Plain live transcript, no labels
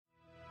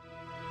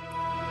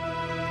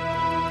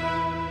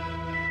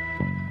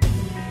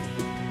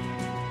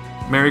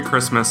Merry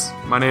Christmas.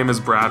 My name is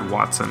Brad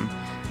Watson,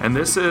 and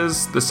this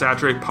is the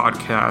Saturate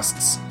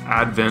Podcast's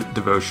Advent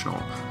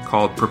devotional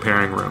called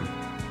Preparing Room.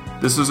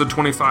 This is a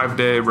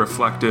 25-day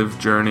reflective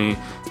journey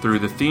through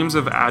the themes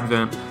of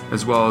Advent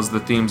as well as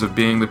the themes of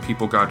being the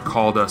people God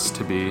called us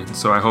to be,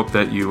 so I hope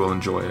that you will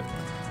enjoy it.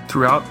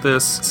 Throughout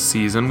this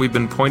season, we've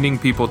been pointing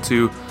people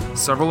to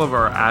several of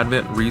our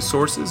Advent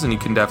resources, and you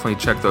can definitely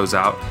check those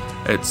out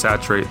at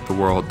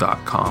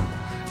saturatetheworld.com.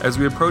 As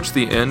we approach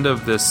the end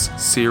of this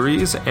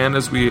series and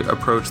as we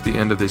approach the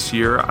end of this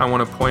year, I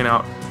want to point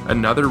out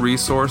another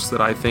resource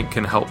that I think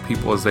can help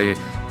people as they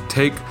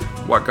take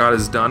what God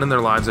has done in their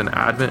lives in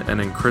Advent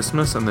and in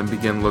Christmas and then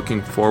begin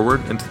looking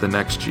forward into the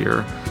next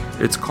year.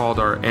 It's called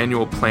our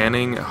Annual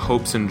Planning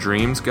Hopes and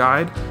Dreams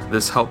Guide.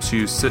 This helps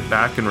you sit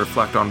back and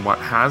reflect on what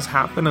has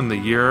happened in the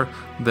year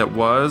that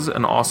was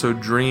and also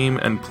dream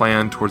and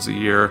plan towards the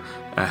year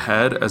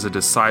ahead as a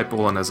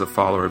disciple and as a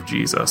follower of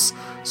Jesus.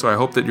 So I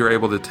hope that you're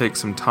able to take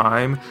some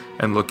time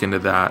and look into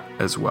that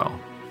as well.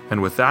 And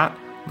with that,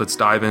 let's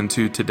dive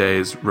into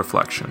today's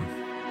reflection.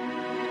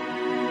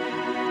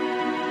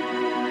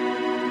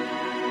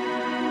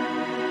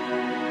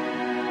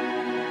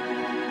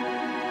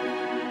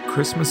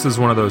 Christmas is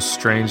one of those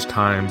strange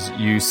times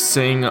you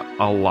sing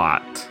a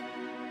lot.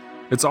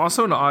 It's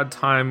also an odd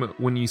time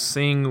when you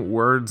sing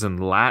words in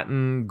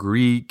Latin,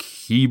 Greek,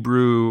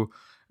 Hebrew,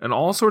 and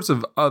all sorts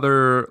of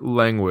other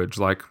language,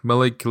 like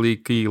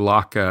Melikaliki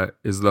Laka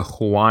is the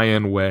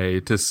Hawaiian way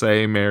to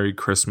say Merry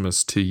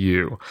Christmas to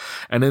you.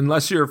 And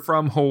unless you're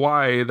from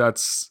Hawaii,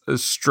 that's a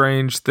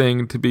strange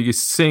thing to be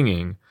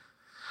singing.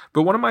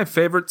 But one of my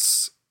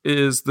favorites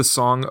is the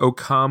song O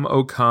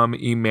Come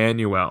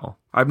Emmanuel.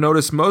 I've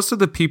noticed most of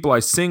the people I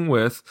sing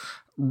with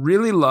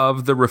really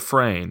love the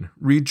refrain,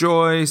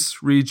 Rejoice,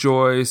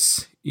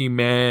 rejoice,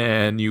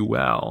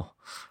 Emmanuel.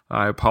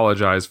 I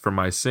apologize for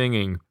my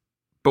singing.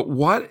 But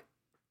what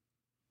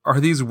are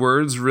these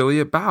words really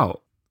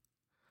about?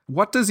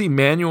 What does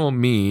Emmanuel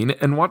mean,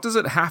 and what does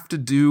it have to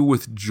do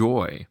with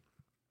joy?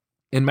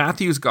 In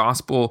Matthew's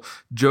Gospel,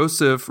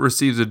 Joseph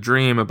receives a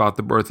dream about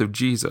the birth of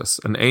Jesus.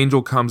 An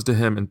angel comes to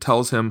him and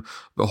tells him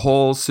the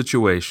whole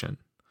situation.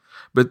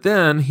 But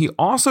then he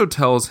also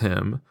tells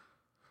him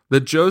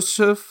that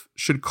Joseph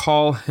should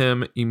call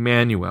him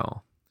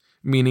Emmanuel,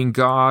 meaning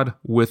God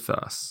with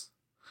us.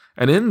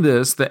 And in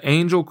this, the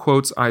angel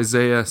quotes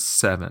Isaiah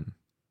 7.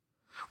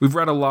 We've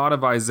read a lot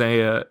of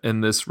Isaiah in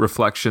this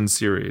reflection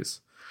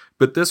series,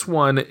 but this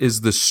one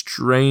is the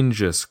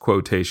strangest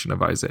quotation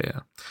of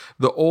Isaiah.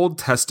 The Old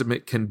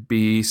Testament can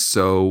be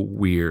so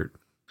weird.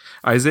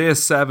 Isaiah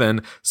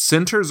 7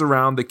 centers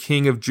around the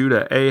king of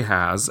Judah,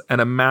 Ahaz,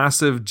 and a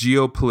massive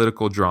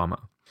geopolitical drama.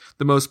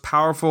 The most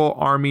powerful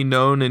army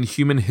known in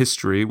human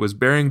history was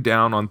bearing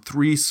down on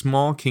three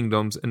small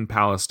kingdoms in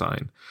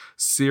Palestine: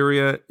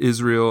 Syria,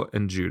 Israel,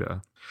 and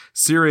Judah.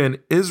 Syria and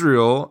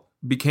Israel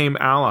became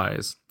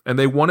allies, and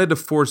they wanted to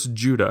force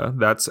Judah,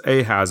 that's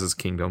Ahaz's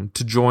kingdom,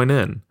 to join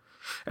in.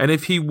 And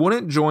if he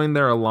wouldn't join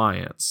their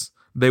alliance,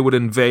 they would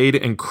invade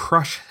and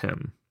crush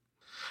him.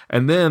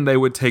 And then they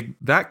would take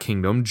that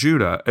kingdom,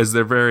 Judah, as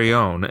their very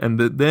own, and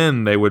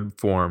then they would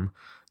form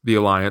the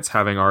alliance,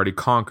 having already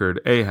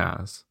conquered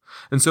Ahaz.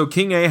 And so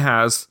King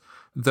Ahaz,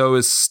 though,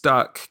 is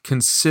stuck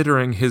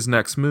considering his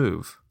next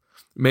move.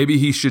 Maybe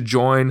he should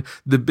join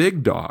the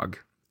big dog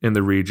in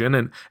the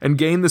region and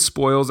gain the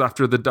spoils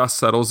after the dust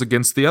settles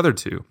against the other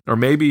two. Or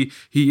maybe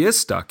he is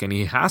stuck and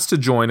he has to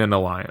join an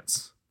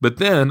alliance. But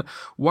then,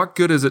 what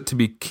good is it to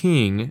be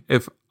king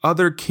if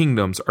other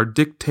kingdoms are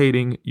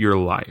dictating your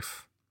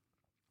life?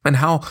 And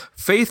how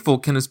faithful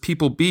can his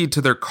people be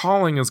to their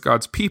calling as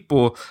God's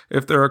people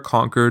if they're a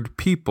conquered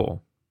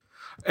people?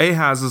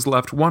 Ahaz is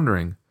left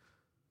wondering,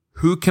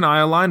 who can I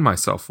align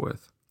myself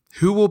with?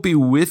 Who will be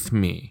with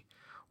me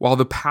while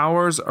the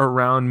powers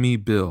around me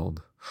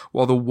build?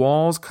 While the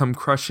walls come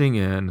crushing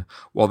in,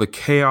 while the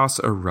chaos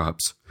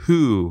erupts,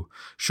 who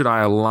should I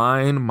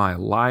align my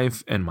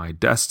life and my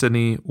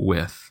destiny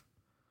with?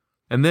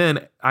 And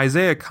then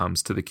Isaiah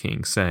comes to the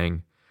king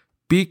saying,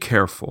 be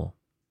careful,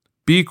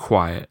 be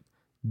quiet,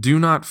 do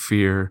not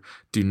fear,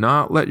 do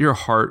not let your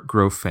heart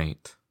grow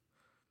faint.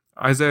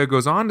 Isaiah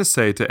goes on to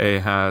say to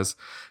Ahaz,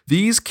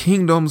 these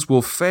kingdoms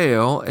will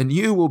fail and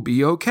you will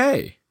be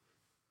okay.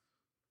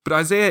 But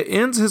Isaiah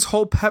ends his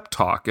whole pep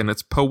talk, and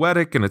it's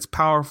poetic and it's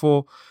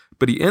powerful,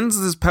 but he ends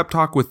his pep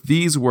talk with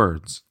these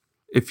words: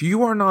 if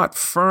you are not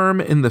firm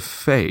in the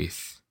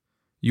faith,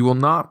 you will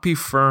not be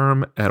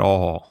firm at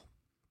all.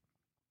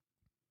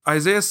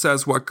 Isaiah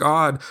says what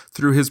God,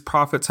 through his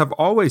prophets, have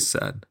always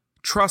said.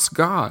 Trust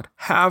God,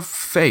 have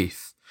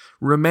faith,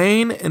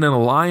 remain in an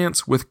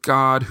alliance with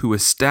God who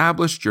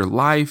established your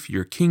life,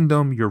 your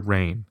kingdom, your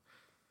reign.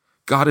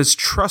 God is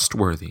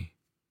trustworthy.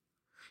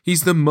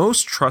 He's the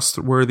most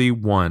trustworthy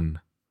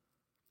one.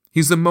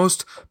 He's the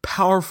most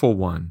powerful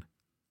one.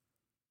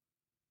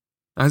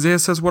 Isaiah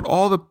says what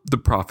all the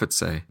prophets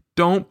say.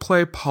 Don't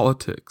play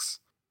politics.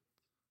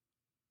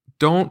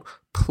 Don't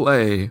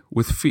play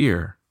with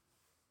fear.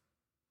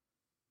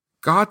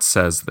 God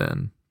says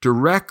then,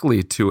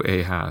 directly to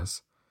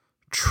Ahaz,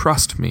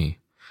 trust me.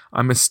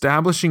 I'm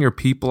establishing your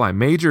people. I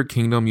made your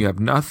kingdom. You have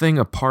nothing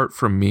apart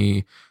from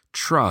me.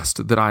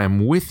 Trust that I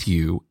am with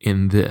you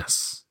in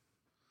this.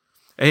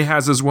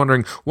 Ahaz is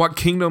wondering, what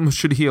kingdom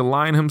should he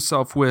align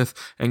himself with?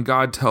 And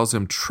God tells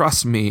him,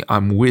 trust me,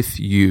 I'm with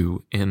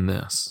you in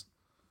this.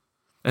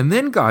 And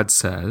then God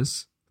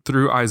says,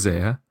 through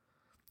Isaiah,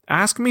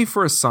 ask me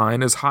for a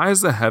sign as high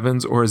as the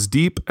heavens or as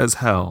deep as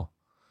hell,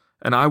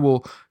 and I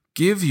will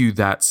give you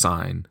that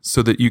sign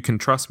so that you can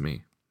trust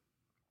me.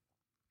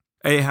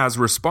 Ahaz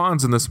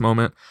responds in this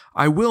moment,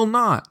 I will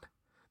not.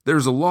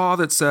 There's a law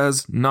that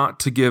says not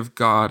to give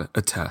God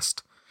a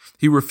test.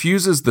 He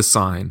refuses the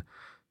sign.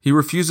 He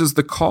refuses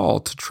the call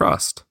to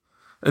trust.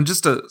 And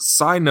just a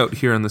side note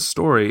here in this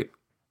story,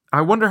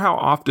 I wonder how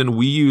often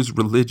we use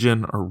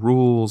religion or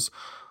rules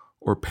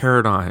or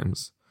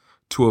paradigms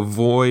to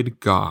avoid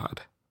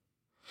God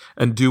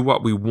and do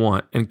what we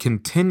want and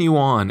continue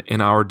on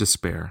in our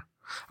despair.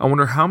 I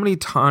wonder how many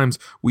times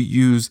we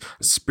use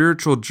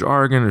spiritual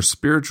jargon or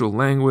spiritual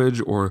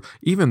language or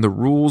even the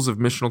rules of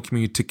missional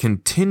community to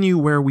continue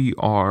where we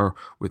are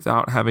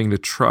without having to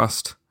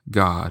trust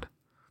God.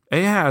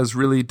 Ahaz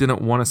really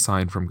didn't want a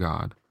sign from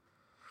God.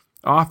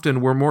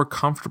 Often we're more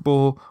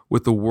comfortable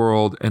with the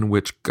world in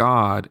which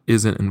God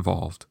isn't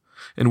involved,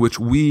 in which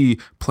we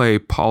play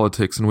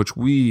politics, in which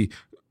we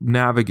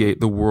navigate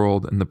the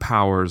world and the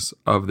powers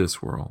of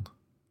this world.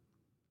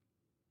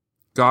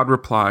 God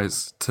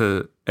replies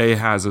to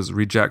Ahaz's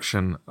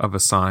rejection of a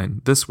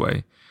sign this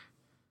way.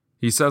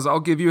 He says,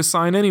 I'll give you a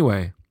sign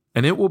anyway,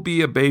 and it will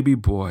be a baby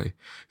boy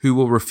who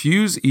will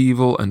refuse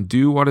evil and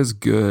do what is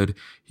good.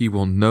 He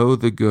will know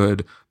the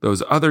good.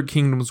 Those other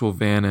kingdoms will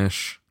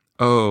vanish.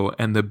 Oh,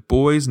 and the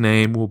boy's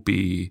name will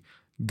be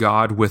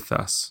God with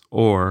us,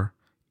 or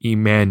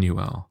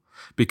Emmanuel,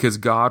 because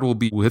God will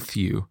be with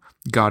you.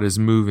 God is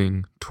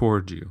moving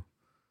toward you.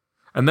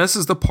 And this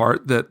is the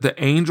part that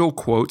the angel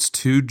quotes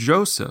to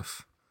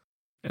Joseph.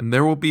 And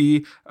there will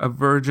be a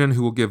virgin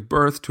who will give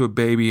birth to a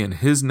baby, and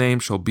his name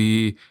shall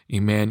be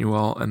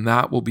Emmanuel, and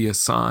that will be a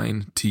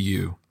sign to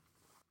you.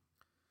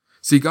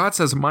 See, God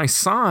says, my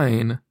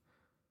sign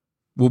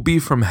will be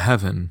from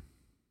heaven,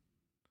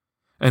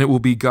 and it will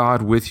be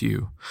God with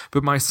you.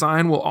 But my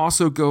sign will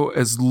also go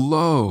as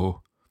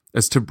low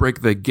as to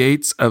break the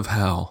gates of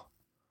hell.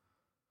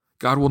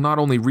 God will not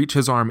only reach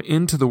his arm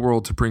into the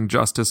world to bring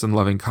justice and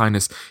loving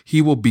kindness,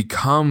 he will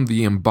become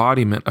the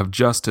embodiment of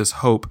justice,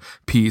 hope,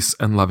 peace,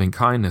 and loving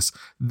kindness.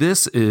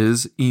 This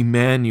is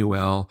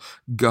Emmanuel,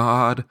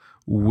 God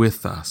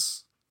with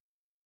us.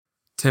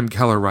 Tim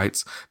Keller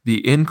writes,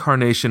 the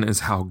incarnation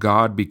is how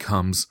God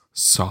becomes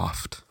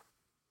soft.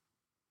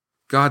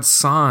 God's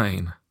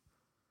sign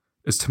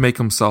is to make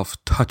himself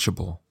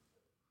touchable,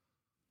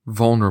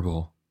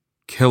 vulnerable,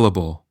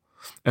 killable.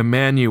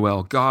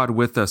 Emmanuel, God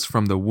with us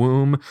from the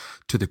womb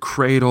to the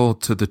cradle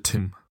to the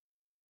tomb.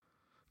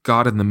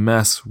 God in the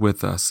mess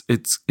with us.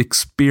 It's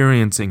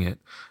experiencing it,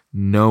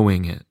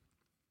 knowing it.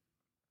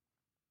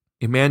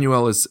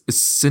 Emmanuel is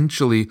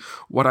essentially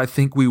what I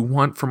think we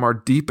want from our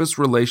deepest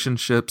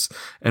relationships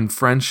and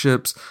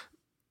friendships,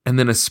 and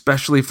then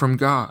especially from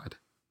God.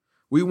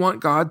 We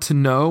want God to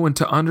know and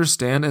to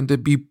understand and to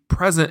be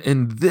present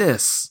in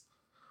this,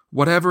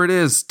 whatever it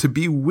is, to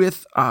be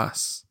with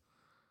us.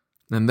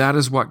 And that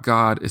is what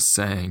God is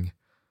saying.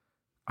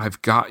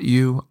 I've got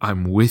you.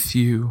 I'm with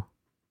you.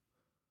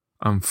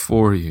 I'm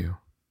for you.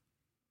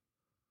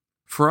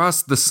 For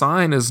us, the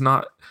sign is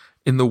not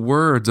in the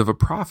words of a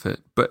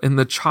prophet, but in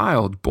the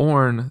child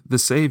born the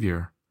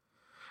Savior.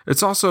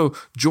 It also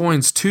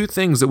joins two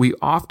things that we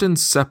often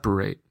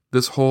separate,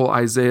 this whole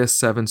Isaiah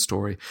 7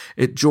 story.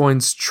 It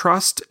joins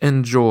trust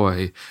and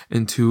joy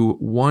into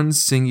one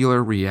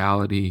singular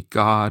reality,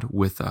 God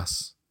with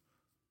us.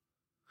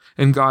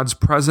 In God's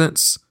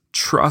presence,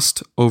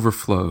 trust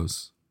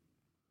overflows.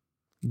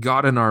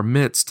 God in our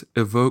midst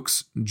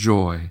evokes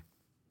joy.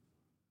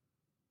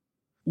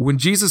 When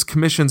Jesus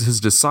commissions his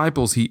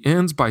disciples, he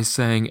ends by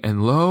saying,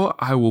 and lo,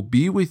 I will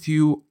be with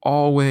you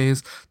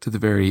always to the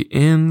very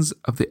ends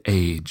of the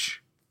age.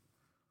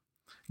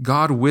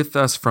 God with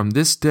us from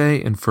this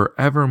day and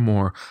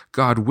forevermore.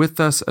 God with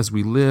us as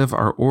we live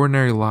our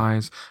ordinary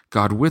lives.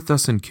 God with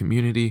us in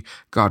community.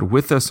 God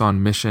with us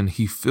on mission.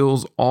 He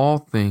fills all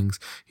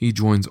things. He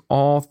joins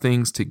all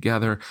things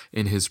together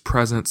in his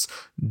presence.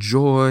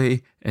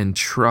 Joy and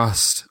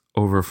trust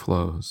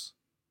overflows.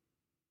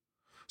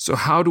 So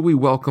how do we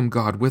welcome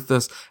God with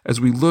us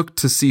as we look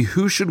to see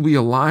who should we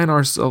align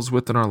ourselves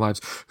with in our lives?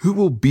 Who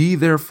will be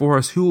there for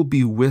us? Who will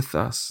be with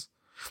us?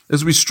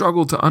 As we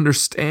struggle to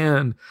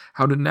understand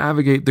how to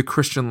navigate the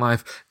Christian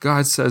life,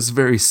 God says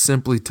very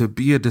simply, to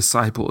be a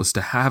disciple is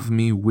to have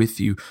me with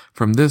you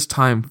from this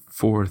time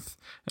forth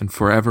and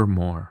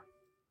forevermore.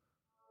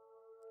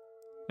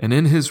 And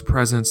in his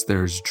presence,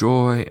 there's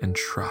joy and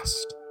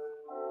trust.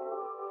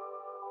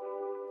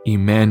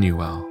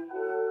 Emmanuel,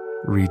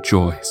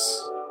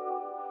 rejoice.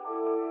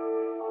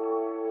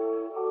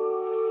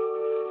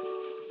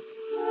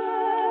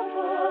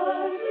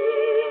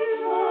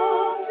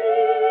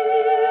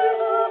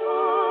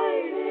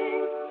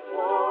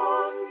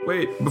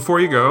 Wait,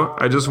 before you go,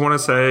 I just want to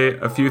say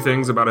a few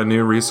things about a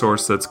new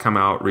resource that's come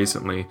out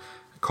recently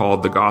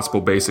called The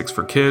Gospel Basics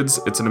for Kids.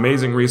 It's an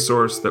amazing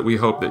resource that we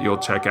hope that you'll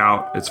check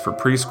out. It's for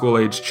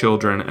preschool-age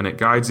children, and it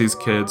guides these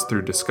kids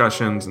through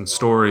discussions and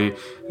story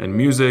and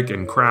music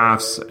and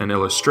crafts and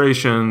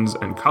illustrations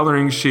and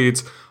coloring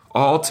sheets,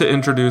 all to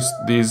introduce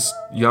these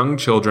young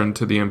children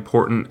to the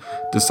important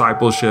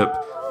discipleship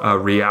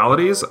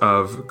realities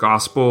of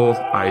gospel,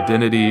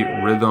 identity,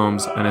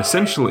 rhythms, and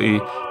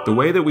essentially the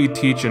way that we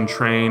teach and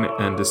train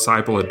and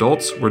disciple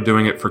adults, we're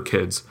doing it for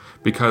kids.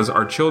 Because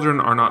our children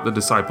are not the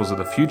disciples of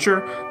the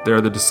future,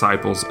 they're the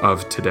disciples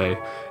of today.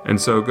 And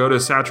so go to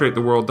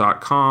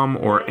saturatetheworld.com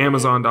or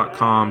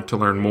amazon.com to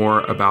learn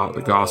more about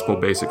the Gospel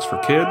Basics for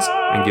Kids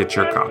and get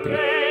your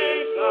copy.